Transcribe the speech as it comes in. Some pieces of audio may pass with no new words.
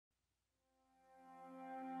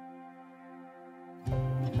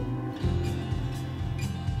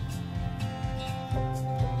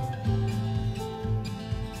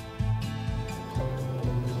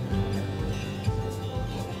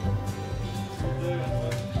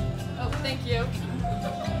Oh, thank you.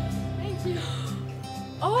 Thank you.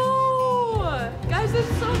 Oh, guys,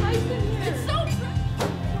 it's so nice in here. It's so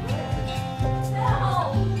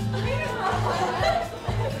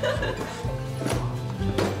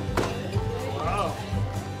Wow.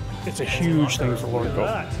 It's a huge thing for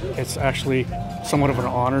Lordco. It's actually somewhat of an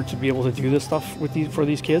honor to be able to do this stuff for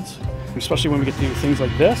these kids, especially when we get to do things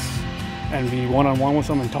like this and be one-on-one with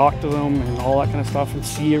them and talk to them and all that kind of stuff and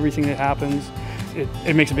see everything that happens.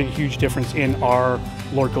 It makes a big, huge difference in our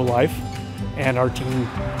Lordco life and our team.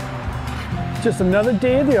 Just another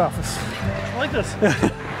day at the office. I like this.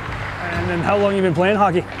 And then how long have you been playing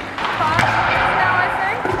hockey? 5 years now, I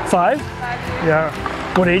think. 5? 5 years.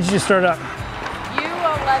 Yeah. What age did you start up?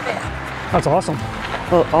 U11. That's awesome.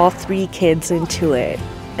 Well, all 3 kids into it,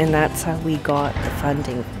 and that's how we got the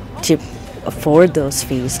funding to afford those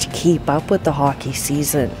fees to keep up with the hockey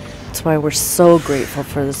season. That's why we're so grateful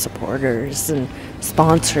for the supporters and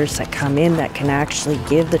sponsors that come in that can actually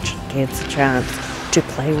give the kids a chance to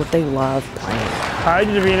play what they love playing. Hi,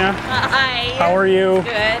 Davina. Hi. How are you? Good.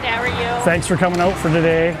 How are you? Thanks for coming out for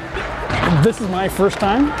today. This is my first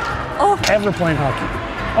time ever playing hockey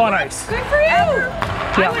on ice. Good for you.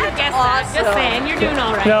 I would have guessed that. Just saying, you're doing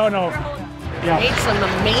all right. No. Yeah. Made some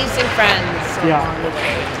amazing friends along the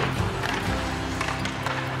way.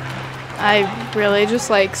 I really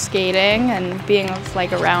just like skating and being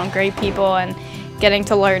like around great people and getting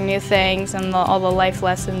to learn new things and all the life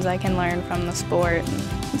lessons I can learn from the sport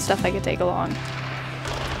and stuff I could take along.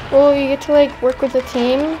 Well, you get to like work with a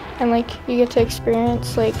team and like you get to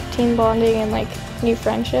experience like team bonding and like new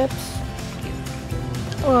friendships.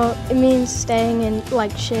 Well, it means staying in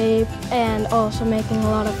like shape and also making a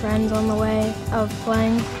lot of friends on the way of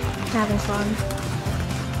playing, having fun.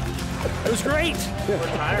 It was great.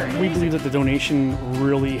 We believe that the donation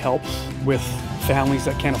really helps with families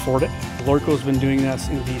that can't afford it. Lordco's been doing this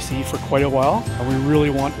in BC for quite a while, and we really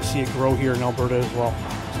want to see it grow here in Alberta as well.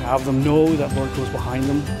 To have them know that Lordco's behind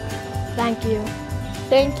them. Thank you.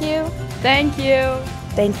 Thank you. Thank you.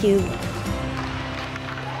 Thank you.